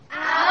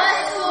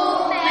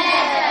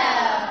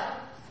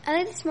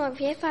Early this month,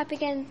 Year 5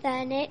 began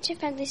their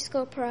nature-friendly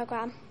school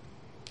programme.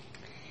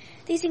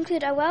 These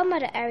include a wild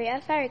meadow area,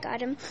 a fairy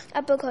garden,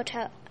 a bug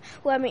hotel,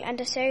 worming and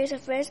a series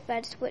of raised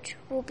beds which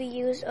will be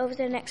used over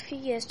the next few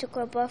years to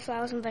grow both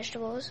flowers and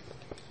vegetables.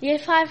 Year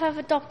 5 have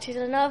adopted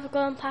an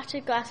overgrown patch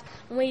of grass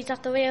and weeds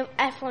off the way of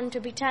F1 to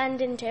be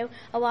turned into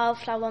a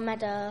wildflower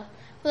meadow.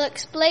 We'll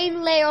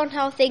explain later on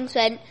how things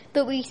went,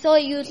 but we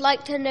thought you'd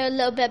like to know a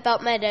little bit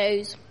about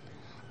meadows.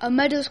 A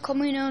meadow is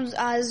commonly known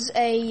as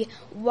a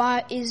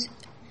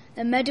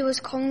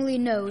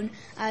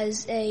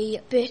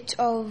bit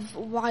of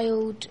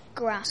wild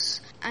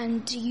grass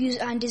and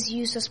is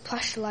used as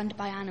pasture land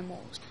by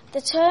animals.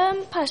 The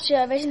term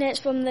pasture originates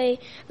from the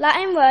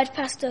Latin word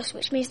pastus,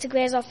 which means to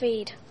graze or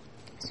feed.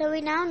 So we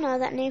now know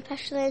that New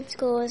Pasture Lane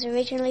School was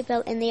originally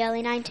built in the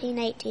early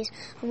 1980s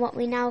on what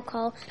we now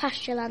call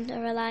pasture land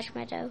or a large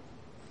meadow.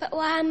 But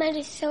why are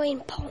meadows so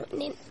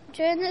important?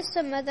 During the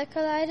summer, the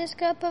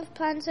kaleidoscope of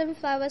plants and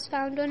flowers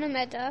found on a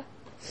meadow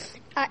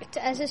act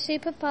as a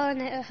super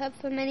pollinator hub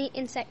for many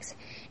insects,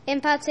 in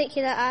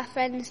particular our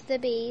friends the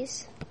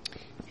bees.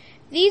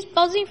 These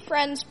buzzing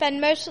friends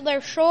spend most of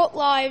their short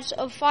lives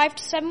of 5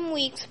 to 7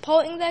 weeks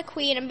supporting their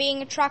queen and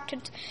being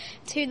attracted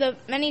to the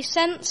many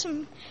scents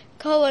and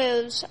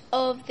colours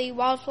of the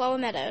wildflower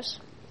meadows.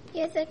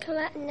 Yes, they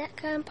collect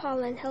nectar and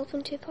pollen,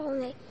 helping to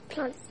pollinate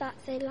plants that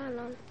they land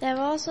on. They're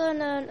also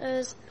known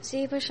as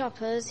zebra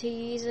shoppers who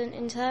use an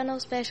internal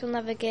spatial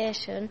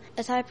navigation,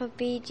 a type of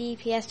bee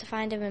GPS to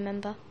find and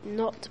remember.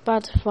 Not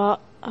bad for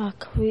a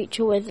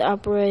creature with a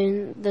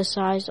brain the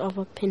size of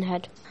a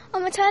pinhead.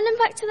 On returning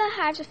back to their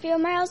hives a few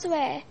miles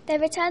away, they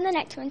return the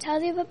nectar and tell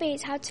the other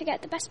bees how to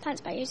get the best plants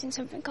by using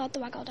something called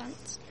the waggle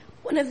dance.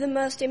 One of the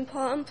most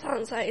important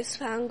plants that is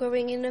found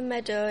growing in a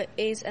meadow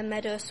is a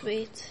meadow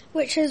sweet,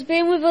 which has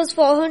been with us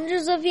for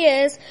hundreds of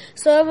years,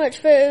 so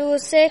much that it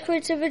was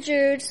sacred to the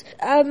Druids,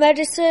 a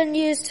medicine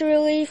used to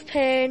relieve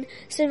pain,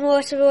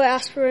 similar to the way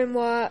aspirin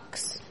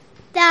works.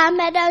 There are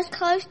meadows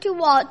close to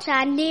water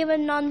and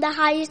even on the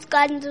highest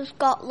glens of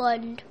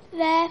Scotland.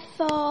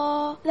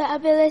 Therefore, the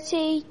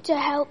ability to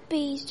help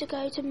bees to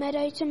go to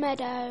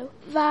meadow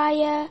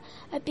via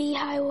a bee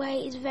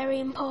highway is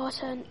very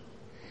important.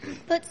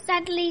 But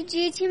sadly,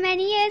 due to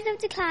many years of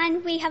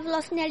decline, we have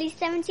lost nearly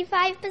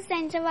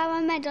 75% of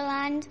our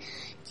meadowland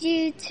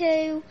due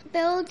to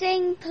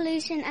building,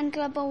 pollution and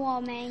global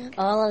warming.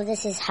 All of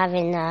this is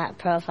having a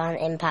profound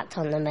impact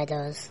on the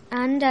meadows.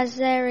 And as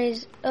there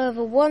is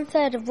over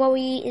 1/3 of what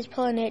we eat is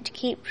pollinated to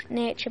keep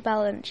nature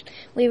balanced,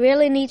 we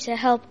really need to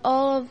help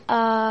all of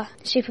our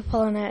super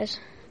pollinators.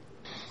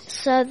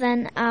 So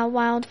then our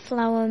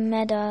wildflower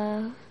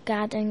meadow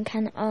garden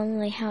can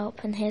only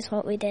help, and here's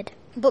what we did.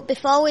 But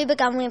before we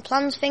began, we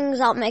planned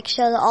things out, make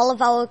sure that all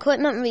of our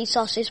equipment,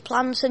 resources,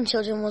 plants and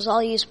children was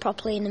all used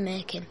properly in the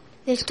making.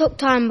 This took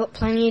time, but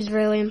planning is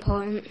really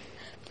important.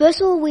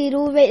 First of all, we'd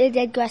all rake the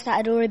dead grass that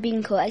had already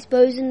been cut,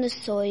 exposing the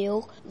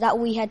soil that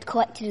we had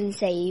collected and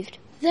saved.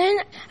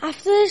 Then,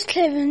 after this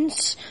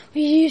clearance,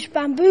 we used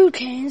bamboo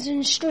canes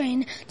and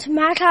string to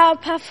mark out a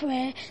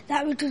pathway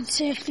that we could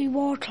safely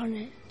walk on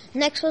it.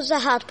 Next was the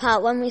hard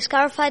part, when we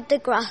scarified the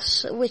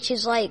grass, which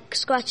is like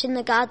scratching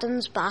the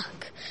garden's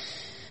back.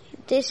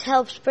 This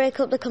helps break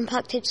up the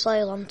compacted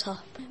soil on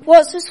top.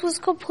 Once this was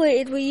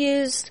completed, we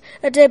used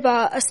a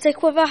dibber, a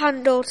stick with a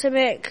handle, to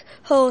make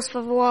holes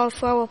for the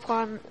wildflower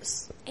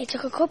plants. It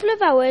took a couple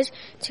of hours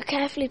to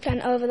carefully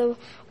plant over the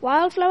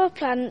wildflower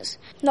plants,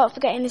 not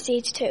forgetting the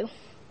seeds too.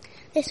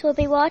 This will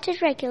be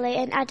watered regularly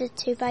and added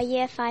to by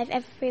Year 5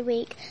 every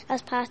week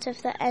as part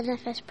of the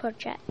NFS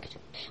project.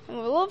 And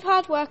with a lot of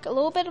hard work, a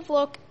little bit of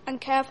luck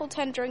and careful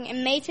tendering,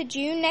 in May to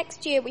June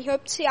next year we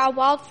hope to see our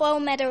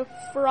wildflower meadow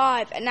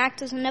thrive and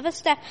act as another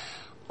step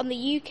on the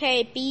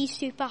UK bee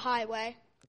superhighway.